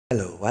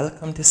Hello,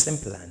 welcome to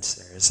Simple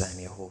Answers. I'm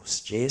your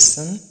host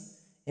Jason.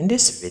 In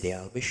this video,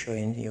 I'll be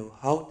showing you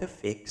how to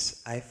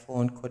fix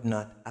iPhone could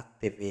not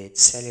activate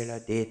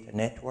cellular data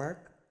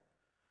network.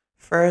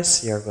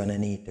 First, you're going to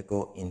need to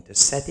go into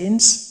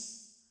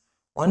settings.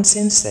 Once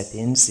in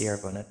settings, you're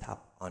going to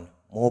tap on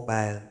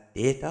mobile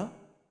data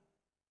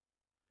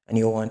and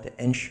you want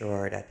to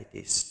ensure that it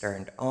is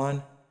turned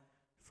on.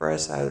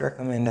 First, I'll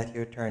recommend that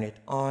you turn it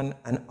on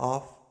and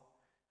off.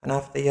 And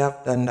after you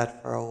have done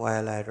that for a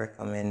while, I'd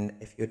recommend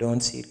if you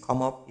don't see it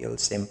come up, you'll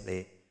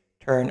simply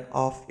turn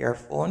off your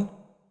phone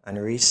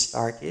and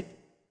restart it.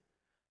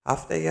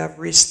 After you have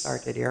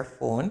restarted your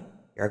phone,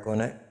 you're going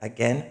to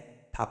again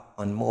tap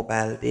on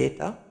mobile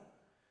data.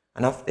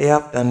 And after you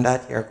have done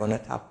that, you're going to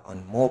tap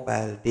on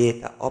mobile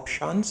data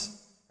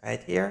options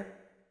right here.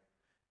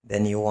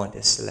 Then you want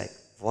to select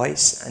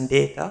voice and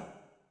data.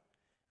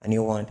 And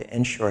you want to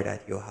ensure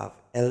that you have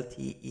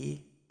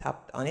LTE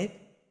tapped on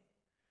it.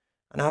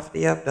 And after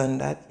you have done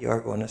that, you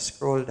are going to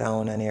scroll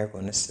down and you're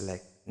going to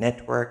select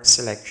network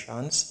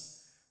selections.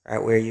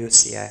 Right where you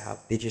see I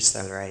have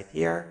digital right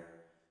here.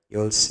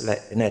 You'll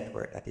select the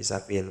network that is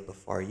available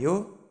for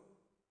you.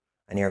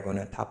 And you're going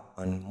to tap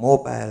on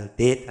mobile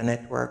data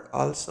network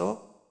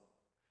also.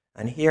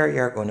 And here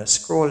you're going to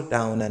scroll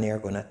down and you're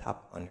going to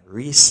tap on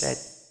reset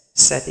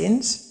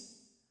settings.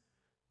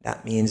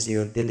 That means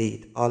you'll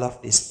delete all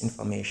of this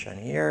information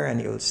here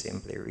and you'll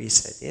simply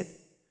reset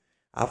it.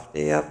 After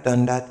you have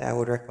done that, I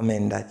would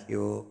recommend that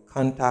you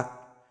contact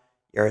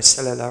your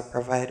cellular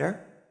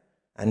provider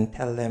and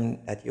tell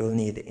them that you'll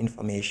need the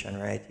information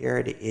right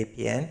here, the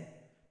APN.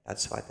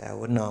 That's what I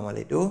would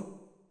normally do.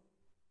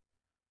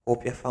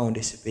 Hope you found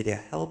this video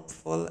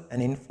helpful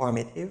and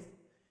informative.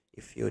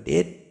 If you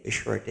did, be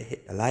sure to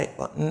hit the like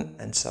button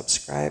and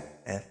subscribe,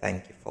 and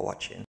thank you for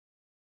watching.